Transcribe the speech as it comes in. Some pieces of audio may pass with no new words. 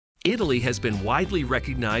Italy has been widely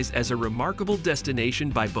recognized as a remarkable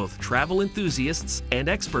destination by both travel enthusiasts and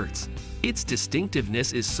experts. Its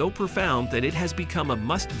distinctiveness is so profound that it has become a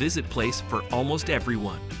must-visit place for almost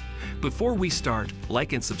everyone. Before we start,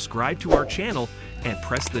 like and subscribe to our channel and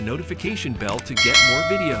press the notification bell to get more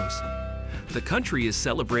videos. The country is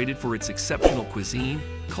celebrated for its exceptional cuisine,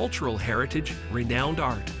 cultural heritage, renowned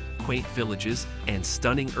art, quaint villages, and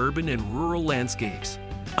stunning urban and rural landscapes.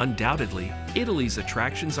 Undoubtedly, Italy's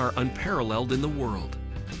attractions are unparalleled in the world.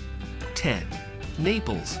 10.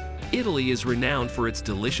 Naples. Italy is renowned for its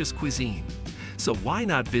delicious cuisine. So why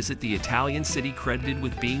not visit the Italian city credited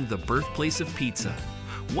with being the birthplace of pizza,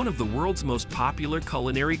 one of the world's most popular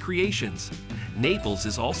culinary creations? Naples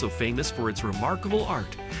is also famous for its remarkable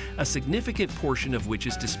art, a significant portion of which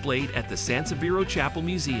is displayed at the San Severo Chapel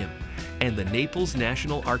Museum and the Naples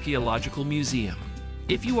National Archaeological Museum.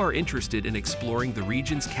 If you are interested in exploring the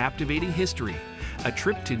region's captivating history, a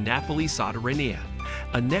trip to Napoli Sotterranea,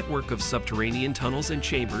 a network of subterranean tunnels and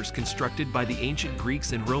chambers constructed by the ancient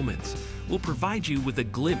Greeks and Romans, will provide you with a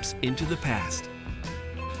glimpse into the past.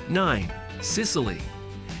 9. Sicily.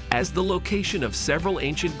 As the location of several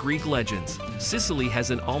ancient Greek legends, Sicily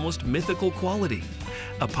has an almost mythical quality.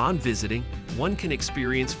 Upon visiting, one can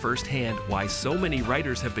experience firsthand why so many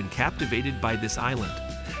writers have been captivated by this island,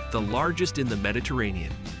 the largest in the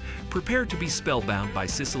Mediterranean. Prepare to be spellbound by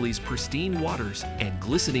Sicily's pristine waters and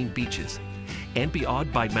glistening beaches, and be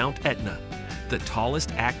awed by Mount Etna, the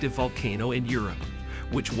tallest active volcano in Europe,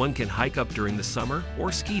 which one can hike up during the summer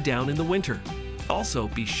or ski down in the winter. Also,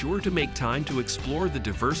 be sure to make time to explore the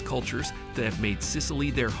diverse cultures that have made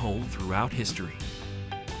Sicily their home throughout history.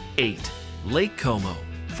 8. Lake Como.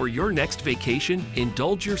 For your next vacation,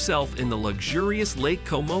 indulge yourself in the luxurious Lake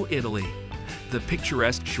Como, Italy. The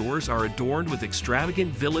picturesque shores are adorned with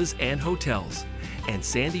extravagant villas and hotels, and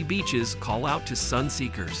sandy beaches call out to sun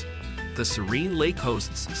seekers. The serene lake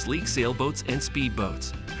hosts sleek sailboats and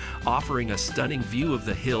speedboats, offering a stunning view of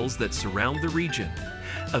the hills that surround the region.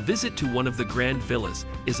 A visit to one of the grand villas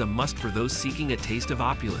is a must for those seeking a taste of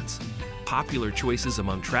opulence. Popular choices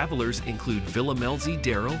among travelers include Villa Melzi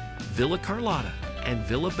d'Aro, Villa Carlotta, and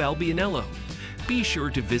Villa Balbianello. Be sure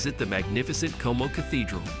to visit the magnificent Como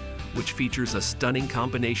Cathedral, which features a stunning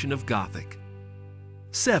combination of Gothic.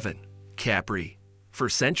 7. Capri. For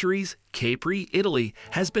centuries, Capri, Italy,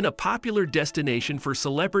 has been a popular destination for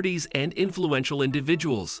celebrities and influential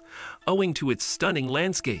individuals, owing to its stunning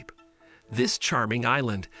landscape. This charming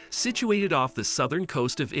island, situated off the southern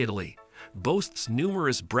coast of Italy, boasts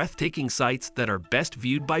numerous breathtaking sights that are best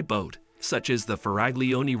viewed by boat, such as the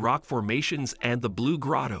Faraglioni rock formations and the Blue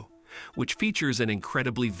Grotto, which features an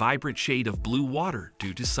incredibly vibrant shade of blue water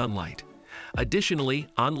due to sunlight. Additionally,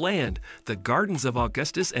 on land, the Gardens of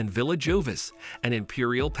Augustus and Villa Jovis, an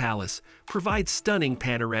imperial palace, provide stunning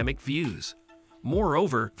panoramic views.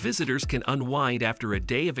 Moreover, visitors can unwind after a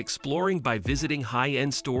day of exploring by visiting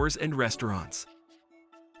high-end stores and restaurants.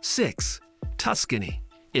 6. Tuscany.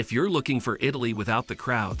 If you're looking for Italy without the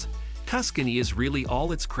crowds, Tuscany is really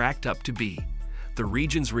all it's cracked up to be. The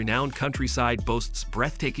region's renowned countryside boasts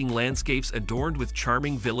breathtaking landscapes adorned with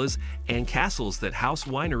charming villas and castles that house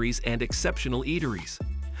wineries and exceptional eateries.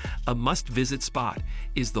 A must-visit spot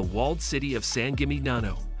is the walled city of San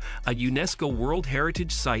Gimignano, a UNESCO World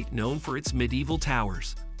Heritage Site known for its medieval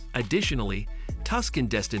towers. Additionally, Tuscan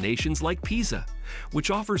destinations like Pisa,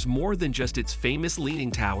 which offers more than just its famous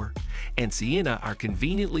Leaning Tower, and Siena are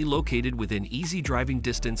conveniently located within easy driving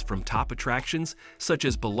distance from top attractions such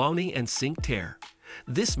as Bologna and Cinque Terre.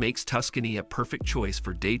 This makes Tuscany a perfect choice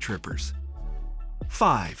for day trippers.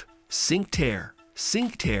 5. Cinque Terre.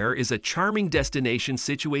 Cinque Terre is a charming destination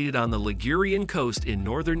situated on the Ligurian coast in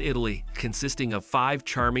northern Italy, consisting of 5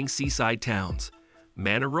 charming seaside towns: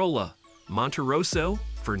 Manarola, Monterosso,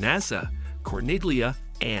 Vernazza, Corniglia,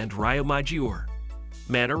 and Riomaggiore.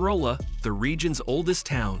 Manarola, the region's oldest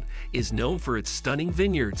town, is known for its stunning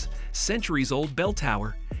vineyards, centuries-old bell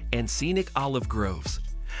tower, and scenic olive groves.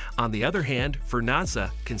 On the other hand,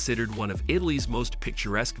 Vernazza, considered one of Italy's most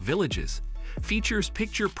picturesque villages, features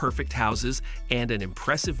picture-perfect houses and an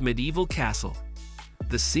impressive medieval castle.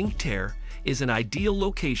 The Cinque Terre is an ideal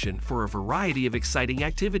location for a variety of exciting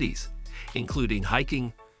activities, including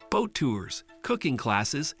hiking, boat tours, cooking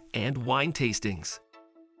classes, and wine tastings.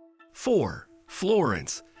 4.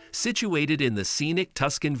 Florence. Situated in the scenic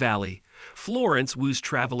Tuscan Valley, Florence woos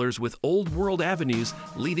travelers with old-world avenues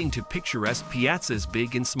leading to picturesque piazzas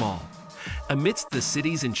big and small. Amidst the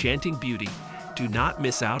city's enchanting beauty, do not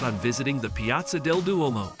miss out on visiting the Piazza del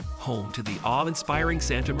Duomo, home to the awe-inspiring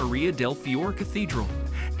Santa Maria del Fiore Cathedral,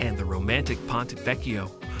 and the romantic Ponte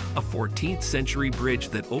Vecchio, a 14th-century bridge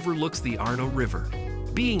that overlooks the Arno River.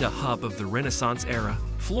 Being a hub of the Renaissance era,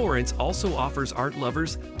 Florence also offers art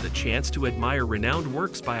lovers the chance to admire renowned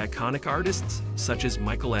works by iconic artists such as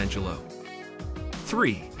Michelangelo.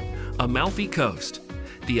 3. Amalfi Coast.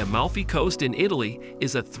 The Amalfi Coast in Italy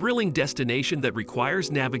is a thrilling destination that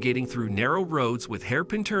requires navigating through narrow roads with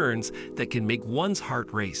hairpin turns that can make one's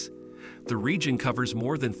heart race. The region covers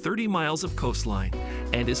more than 30 miles of coastline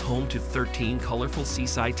and is home to 13 colorful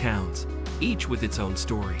seaside towns, each with its own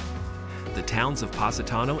story. The towns of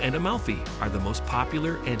Positano and Amalfi are the most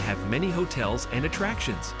popular and have many hotels and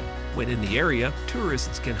attractions. When in the area,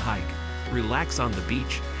 tourists can hike, relax on the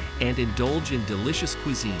beach, and indulge in delicious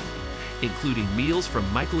cuisine, including meals from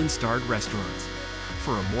Michelin-starred restaurants.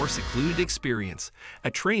 For a more secluded experience,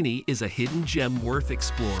 a trainee is a hidden gem worth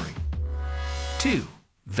exploring. 2.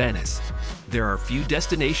 Venice. There are few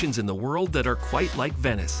destinations in the world that are quite like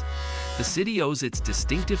Venice. The city owes its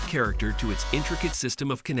distinctive character to its intricate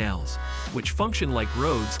system of canals, which function like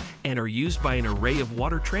roads and are used by an array of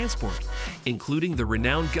water transport, including the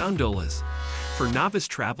renowned gondolas. For novice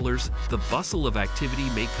travelers, the bustle of activity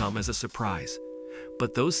may come as a surprise.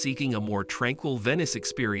 But those seeking a more tranquil Venice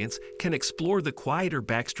experience can explore the quieter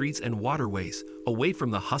backstreets and waterways, away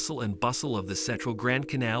from the hustle and bustle of the central Grand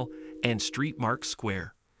Canal and Street Mark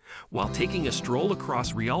Square. While taking a stroll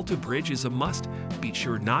across Rialto Bridge is a must, be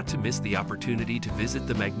sure not to miss the opportunity to visit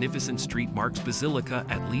the magnificent Street Marks Basilica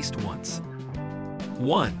at least once.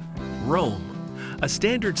 1. Rome. A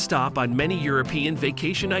standard stop on many European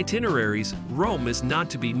vacation itineraries, Rome is not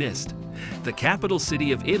to be missed. The capital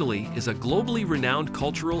city of Italy is a globally renowned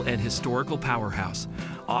cultural and historical powerhouse,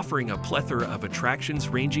 offering a plethora of attractions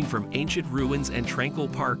ranging from ancient ruins and tranquil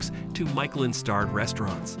parks to Michelin-starred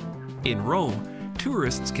restaurants. In Rome,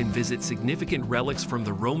 tourists can visit significant relics from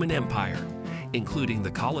the Roman Empire, including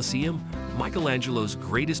the Colosseum, Michelangelo's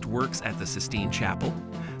greatest works at the Sistine Chapel,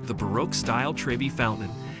 the Baroque-style Trevi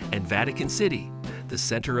Fountain, and Vatican City, the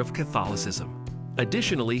center of Catholicism.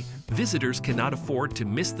 Additionally, visitors cannot afford to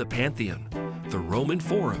miss the Pantheon, the Roman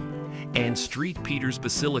Forum, and St. Peter's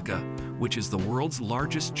Basilica, which is the world's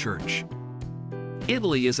largest church.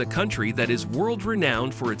 Italy is a country that is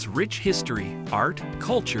world-renowned for its rich history, art,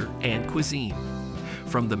 culture, and cuisine.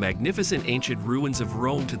 From the magnificent ancient ruins of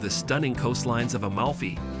Rome to the stunning coastlines of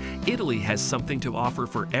Amalfi, Italy has something to offer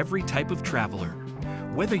for every type of traveler.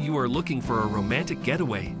 Whether you are looking for a romantic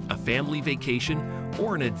getaway, a family vacation,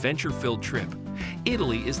 or an adventure-filled trip,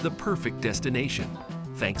 Italy is the perfect destination.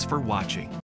 Thanks for watching.